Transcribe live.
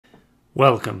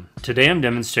Welcome. Today I'm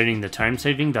demonstrating the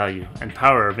time-saving value and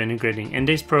power of integrating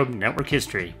EndaceProbe network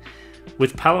history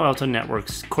with Palo Alto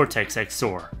Network's Cortex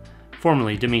XSOAR,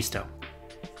 formerly Demisto.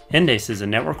 Endace is a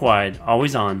network-wide,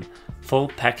 always-on, full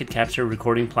packet capture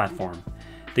recording platform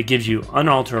that gives you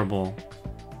unalterable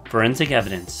forensic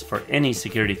evidence for any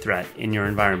security threat in your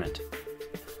environment.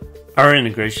 Our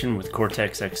integration with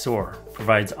Cortex XSOAR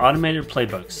provides automated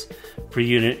playbooks for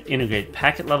you to integrate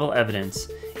packet-level evidence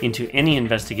into any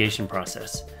investigation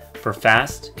process for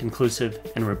fast, conclusive,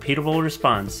 and repeatable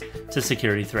response to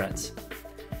security threats.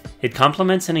 It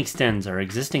complements and extends our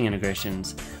existing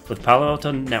integrations with Palo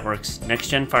Alto Network's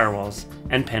next-gen firewalls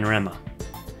and Panorama.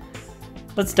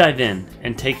 Let's dive in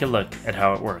and take a look at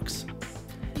how it works.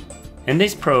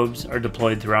 Endace probes are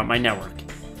deployed throughout my network,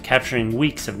 capturing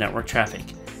weeks of network traffic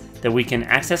that we can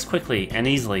access quickly and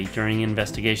easily during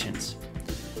investigations.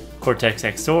 Cortex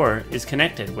XSOAR is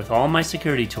connected with all my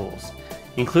security tools,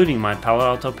 including my Palo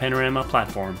Alto Panorama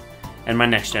platform and my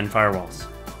next-gen firewalls.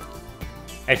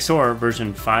 XSOAR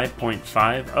version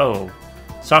 5.50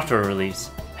 software release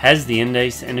has the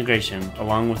Indice integration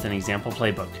along with an example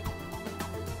playbook.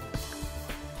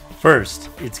 First,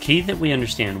 it's key that we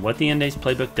understand what the Indice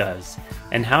playbook does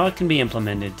and how it can be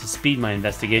implemented to speed my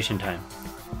investigation time.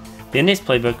 The Indice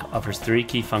playbook offers three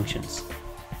key functions.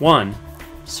 1.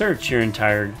 Search your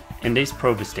entire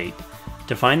EndaceProbe estate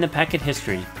to find the packet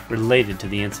history related to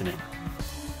the incident.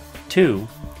 2.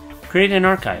 Create an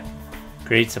archive.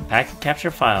 Creates a packet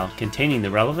capture file containing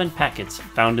the relevant packets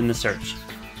found in the search.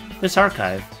 This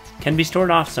archive can be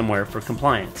stored off somewhere for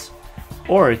compliance,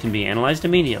 or it can be analyzed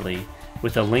immediately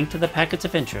with a link to the packets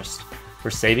of interest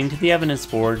for saving to the evidence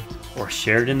board or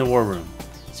shared in the war room,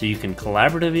 so you can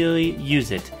collaboratively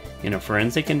use it in a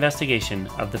forensic investigation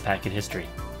of the packet history.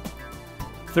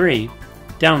 3.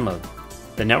 Download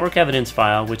the network evidence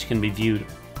file, which can be viewed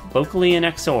locally in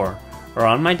XSOAR or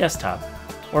on my desktop,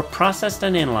 or processed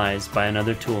and analyzed by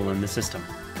another tool in the system.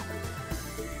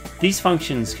 These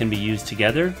functions can be used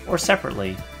together or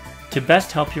separately to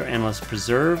best help your analysts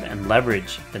preserve and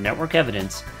leverage the network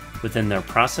evidence within their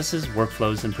processes,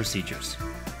 workflows, and procedures.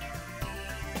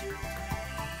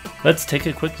 Let's take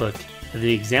a quick look at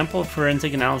the example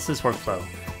forensic analysis workflow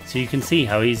so you can see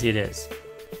how easy it is.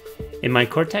 In my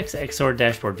Cortex XSOAR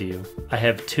dashboard view, I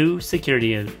have two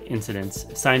security incidents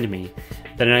assigned to me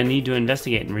that I need to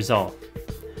investigate and resolve.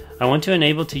 I want to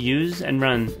enable to use and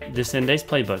run this Indice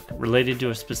playbook related to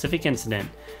a specific incident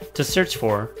to search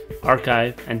for,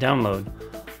 archive, and download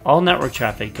all network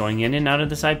traffic going in and out of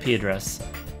this IP address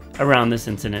around this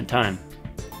incident time.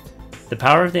 The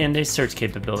power of the Indice search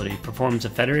capability performs a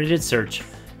federated search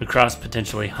across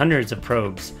potentially hundreds of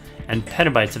probes and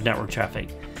petabytes of network traffic,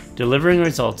 delivering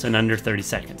results in under 30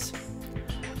 seconds.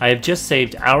 I have just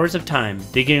saved hours of time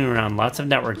digging around lots of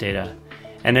network data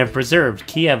and have preserved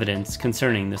key evidence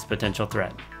concerning this potential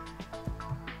threat.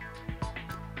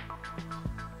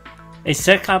 A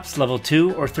SecOps Level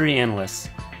 2 or 3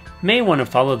 analyst may want to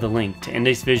follow the link to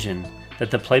Indice Vision that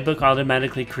the playbook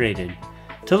automatically created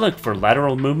to look for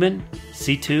lateral movement,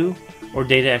 C2, or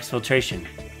data exfiltration.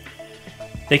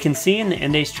 They can see in the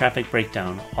Indice traffic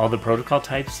breakdown all the protocol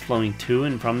types flowing to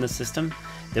and from the system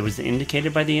that was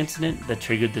indicated by the incident that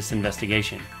triggered this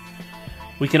investigation.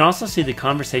 We can also see the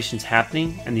conversations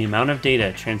happening and the amount of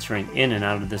data transferring in and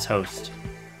out of this host.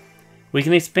 We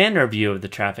can expand our view of the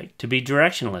traffic to be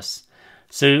directionless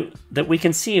so that we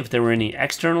can see if there were any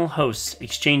external hosts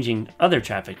exchanging other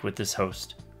traffic with this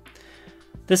host.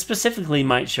 This specifically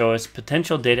might show us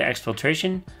potential data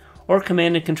exfiltration or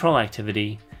command and control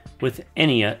activity with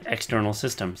any external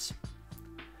systems.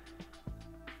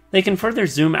 They can further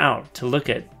zoom out to look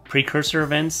at precursor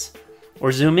events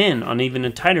or zoom in on even a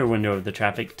tighter window of the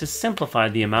traffic to simplify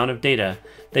the amount of data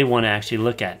they want to actually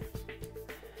look at.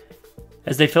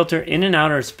 As they filter in and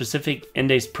out our specific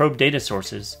EndaceProbe data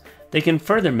sources, they can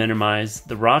further minimize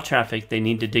the raw traffic they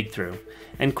need to dig through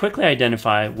and quickly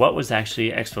identify what was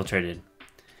actually exfiltrated.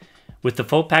 With the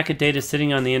full packet data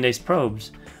sitting on the Indice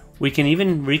probes, we can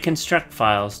even reconstruct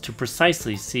files to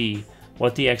precisely see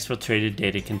what the exfiltrated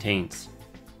data contains.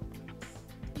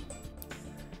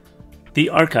 The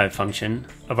archive function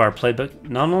of our playbook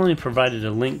not only provided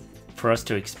a link for us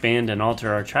to expand and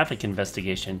alter our traffic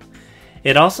investigation,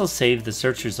 it also saved the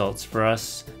search results for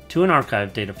us to an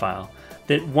archive data file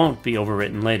that won't be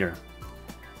overwritten later.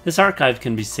 This archive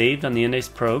can be saved on the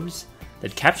Indice probes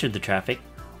that captured the traffic,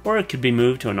 or it could be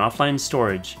moved to an offline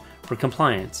storage for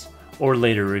compliance or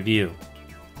later review.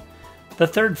 The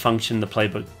third function the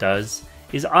playbook does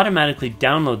is automatically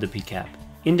download the PCAP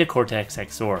into Cortex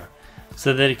XSOAR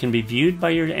so that it can be viewed by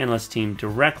your analyst team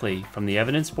directly from the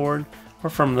evidence board or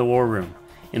from the war room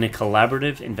in a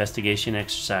collaborative investigation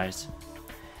exercise.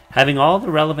 Having all the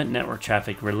relevant network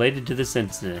traffic related to this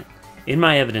incident in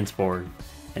my evidence board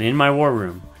and in my war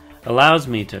room allows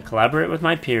me to collaborate with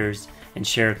my peers and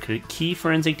share key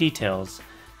forensic details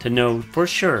to know for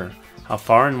sure how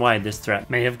far and wide this threat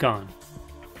may have gone.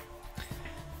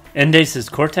 Endace's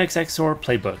Cortex XSOAR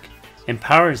playbook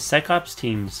empowers SecOps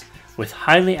teams with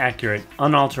highly accurate,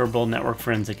 unalterable network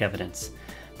forensic evidence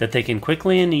that they can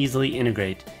quickly and easily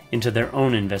integrate into their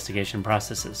own investigation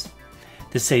processes.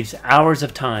 This saves hours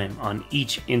of time on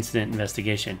each incident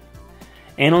investigation.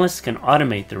 Analysts can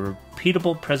automate the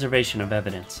repeatable preservation of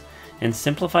evidence and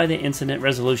simplify the incident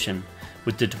resolution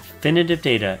with the definitive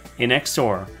data in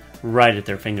XSOAR right at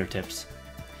their fingertips.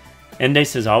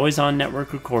 Endace's always-on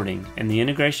network recording and the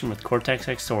integration with Cortex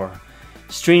XSOAR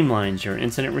streamlines your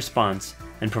incident response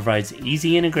and provides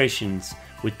easy integrations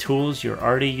with tools you're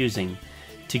already using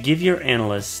to give your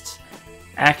analysts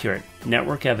accurate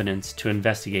network evidence to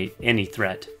investigate any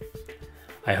threat.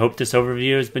 I hope this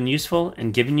overview has been useful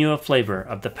and given you a flavor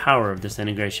of the power of this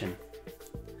integration.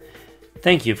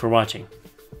 Thank you for watching.